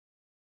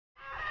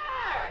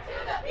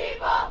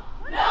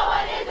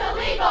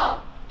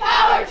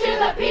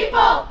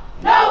people,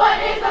 no one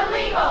is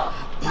illegal.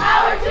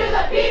 Power to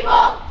the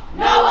people,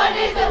 no one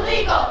is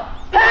illegal.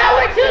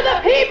 Power to the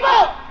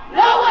people,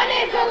 no one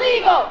is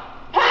illegal.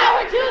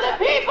 Power to the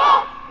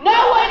people,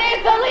 no one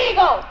is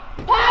illegal.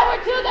 Power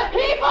to the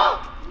people,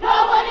 no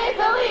one is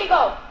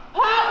illegal.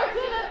 Power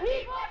to the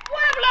people.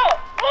 Pueblo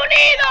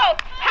unidos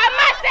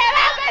jamás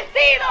serán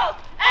vencidos.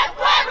 El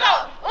pueblo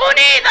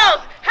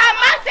unidos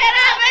jamás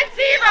serán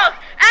vencidos.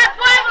 El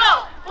pueblo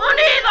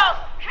unido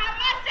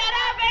jamás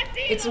será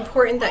vencido. It's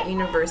important that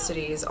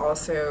universities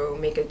also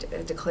make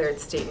a declared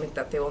statement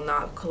that they will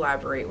not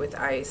collaborate with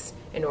ICE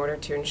in order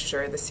to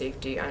ensure the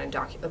safety of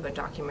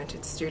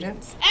undocumented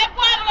students. El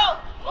pueblo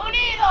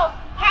unido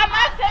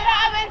jamás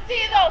será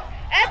vencido.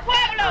 El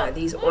pueblo.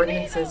 These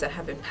ordinances that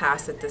have been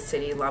passed at the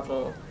city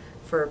level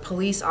for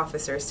police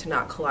officers to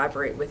not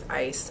collaborate with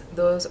ICE,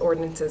 those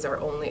ordinances are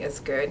only as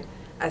good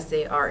as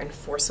they are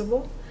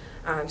enforceable.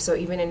 So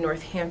even in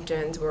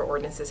Northampton, where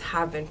ordinances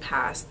have been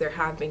passed, there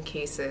have been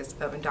cases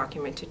of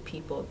undocumented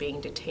people being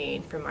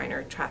detained for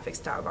minor traffic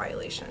stop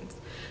violations.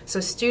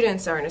 So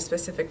students are in a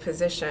specific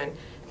position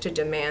to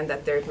demand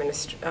that their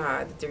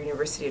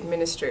university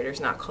administrators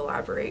not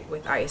collaborate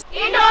with ICE.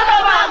 Y no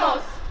nos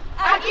vamos.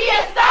 Aquí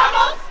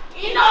estamos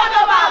y no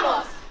nos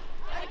vamos.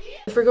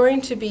 If we're going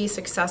to be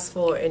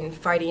successful in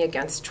fighting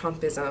against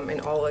Trumpism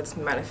in all its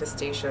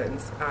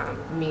manifestations,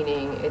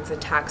 meaning its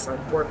attacks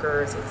on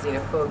workers, its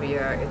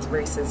xenophobia, its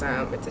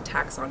racism, its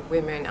attacks on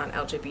women, on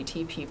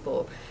LGBT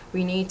people,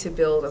 we need to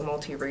build a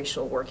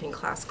multiracial working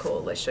class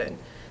coalition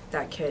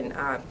that can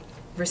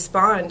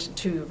respond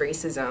to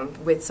racism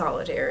with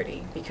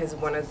solidarity, because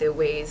one of the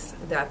ways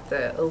that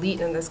the elite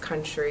in this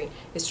country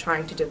is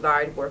trying to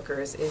divide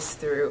workers is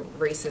through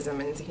racism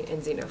and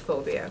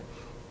xenophobia.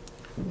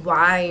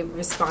 Why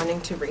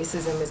responding to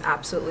racism is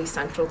absolutely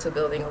central to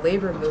building a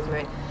labor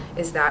movement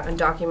is that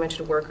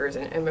undocumented workers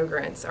and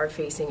immigrants are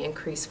facing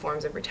increased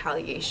forms of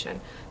retaliation.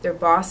 Their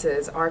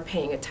bosses are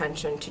paying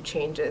attention to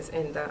changes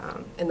in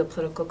the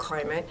political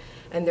climate,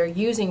 and they're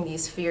using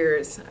these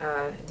fears,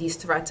 these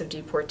threats of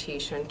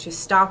deportation to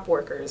stop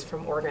workers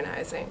from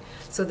organizing.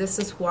 So this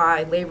is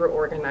why labor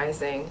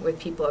organizing with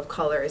people of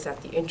color is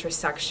at the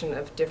intersection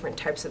of different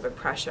types of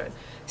oppression: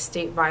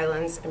 state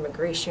violence,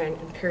 immigration,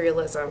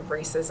 imperialism,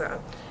 racism.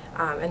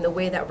 And the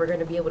way that we're going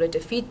to be able to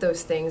defeat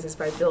those things is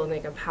by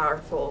building a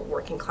powerful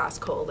working class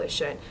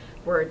coalition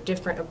where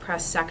different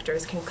oppressed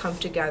sectors can come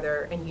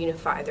together and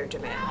unify their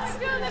demands.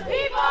 Power to the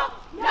people,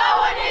 no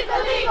one is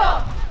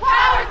illegal.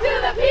 Power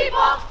to the